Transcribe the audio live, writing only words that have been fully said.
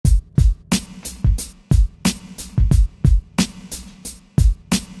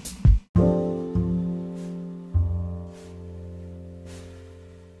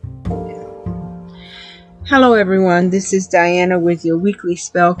Hello everyone, this is Diana with your weekly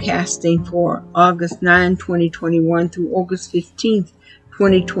spell casting for August 9, 2021 through August 15th,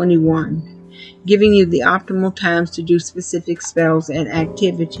 2021, giving you the optimal times to do specific spells and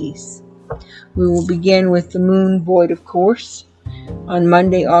activities. We will begin with the moon void, of course, on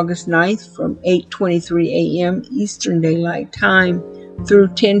Monday, August 9th from 8:23 a.m. Eastern Daylight Time through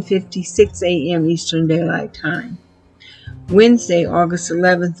 10:56 a.m. Eastern Daylight Time. Wednesday, August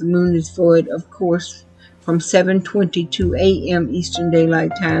 11th, the moon is void, of course, from 7:22 a.m. Eastern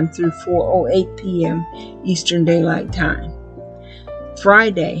Daylight Time through 4:08 p.m. Eastern Daylight Time.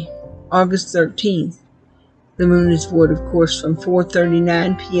 Friday, August 13th, the moon is void, of course, from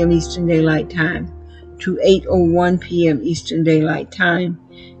 4:39 p.m. Eastern Daylight Time to 8:01 p.m. Eastern Daylight Time.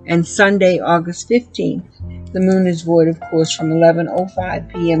 And Sunday, August 15th, the moon is void, of course, from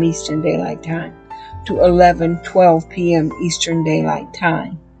 11:05 p.m. Eastern Daylight Time to 11:12 p.m. Eastern Daylight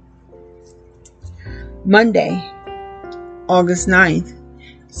Time. Monday, August 9th,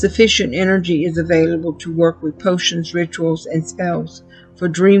 sufficient energy is available to work with potions, rituals, and spells for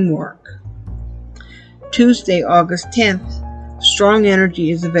dream work. Tuesday, August 10th, strong energy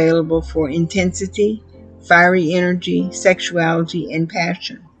is available for intensity, fiery energy, sexuality, and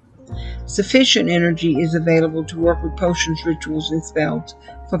passion. Sufficient energy is available to work with potions, rituals, and spells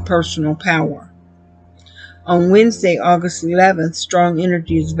for personal power. On Wednesday, August 11th, strong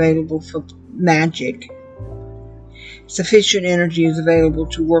energy is available for magic. Sufficient energy is available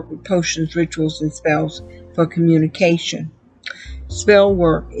to work with potions, rituals, and spells for communication. Spell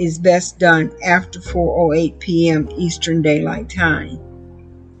work is best done after 4:08 p.m. Eastern Daylight Time.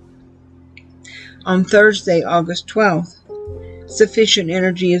 On Thursday, August 12th, sufficient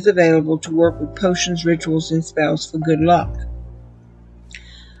energy is available to work with potions, rituals, and spells for good luck.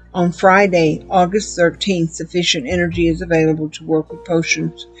 On Friday, August 13th, sufficient energy is available to work with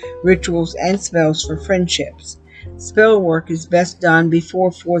potions, rituals, and spells for friendships. Spell work is best done before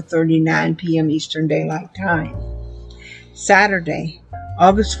 4:39 p.m. Eastern Daylight Time. Saturday,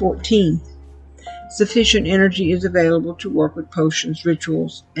 August 14th, sufficient energy is available to work with potions,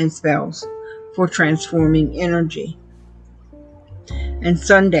 rituals, and spells for transforming energy. And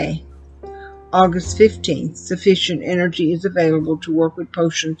Sunday, August 15th, sufficient energy is available to work with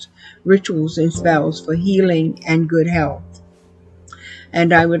potions, rituals, and spells for healing and good health.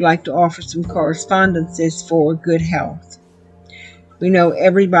 And I would like to offer some correspondences for good health. We know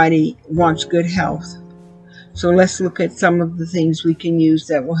everybody wants good health, so let's look at some of the things we can use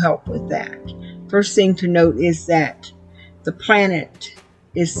that will help with that. First thing to note is that the planet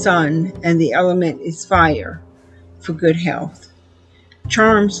is sun and the element is fire for good health.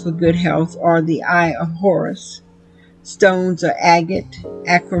 Charms for good health are the Eye of Horus. Stones are agate,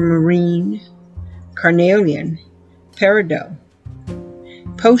 aquamarine, carnelian, peridot.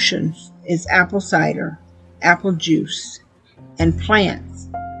 Potions is apple cider, apple juice, and plants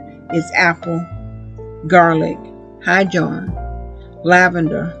is apple, garlic, highjohn,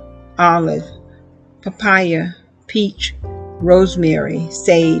 lavender, olive, papaya, peach, rosemary,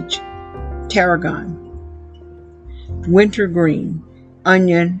 sage, tarragon, wintergreen,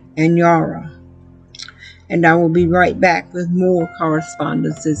 onion, and yarrow. And I will be right back with more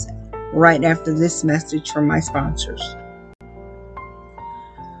correspondences right after this message from my sponsors.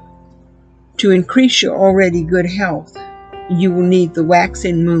 To increase your already good health, you will need the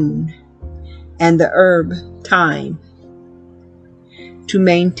waxing moon and the herb thyme. To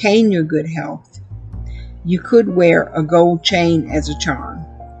maintain your good health, you could wear a gold chain as a charm.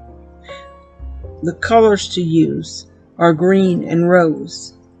 The colors to use are green and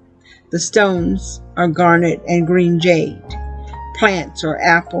rose. The stones are garnet and green jade. Plants are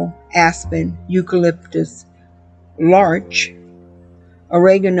apple, aspen, eucalyptus, larch,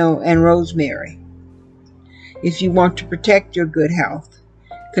 oregano, and rosemary. If you want to protect your good health,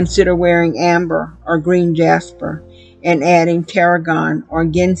 consider wearing amber or green jasper and adding tarragon or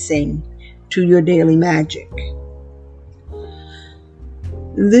ginseng to your daily magic.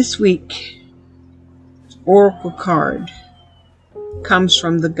 This week, oracle card comes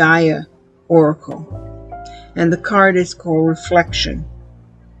from the Gaia Oracle, and the card is called Reflection.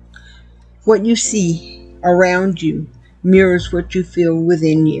 What you see around you mirrors what you feel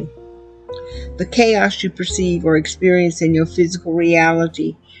within you. The chaos you perceive or experience in your physical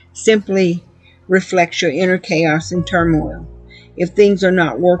reality simply reflects your inner chaos and turmoil. If things are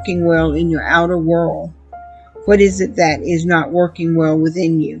not working well in your outer world, what is it that is not working well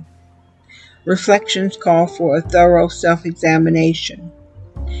within you? Reflections call for a thorough self-examination.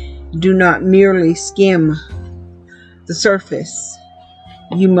 Do not merely skim the surface.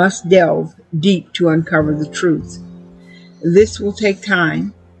 You must delve deep to uncover the truth. This will take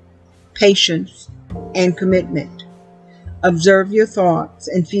time, patience, and commitment. Observe your thoughts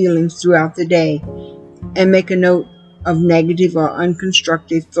and feelings throughout the day and make a note of negative or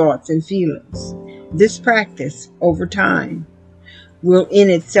unconstructive thoughts and feelings. This practice, over time, will in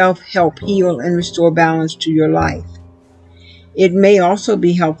itself help heal and restore balance to your life. It may also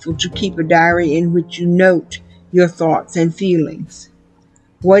be helpful to keep a diary in which you note your thoughts and feelings.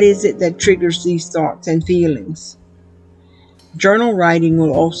 What is it that triggers these thoughts and feelings? Journal writing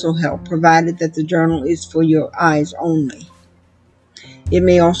will also help, provided that the journal is for your eyes only. It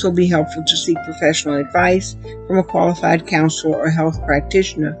may also be helpful to seek professional advice from a qualified counselor or health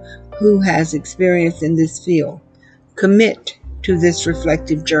practitioner who has experience in this field. Commit to this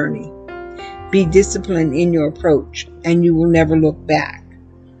reflective journey. Be disciplined in your approach, and you will never look back.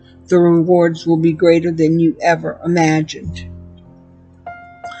 The rewards will be greater than you ever imagined.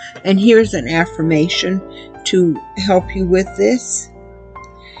 And here's an affirmation to help you with this.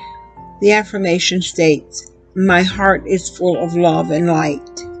 The affirmation states, "My heart is full of love and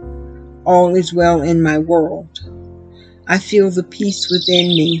light. All is well in my world. I feel the peace within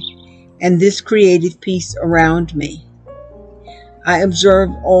me and this creative peace around me. I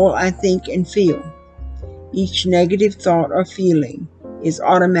observe all I think and feel. Each negative thought or feeling is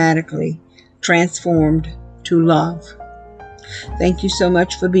automatically transformed to love." Thank you so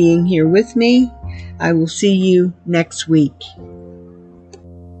much for being here with me. I will see you next week.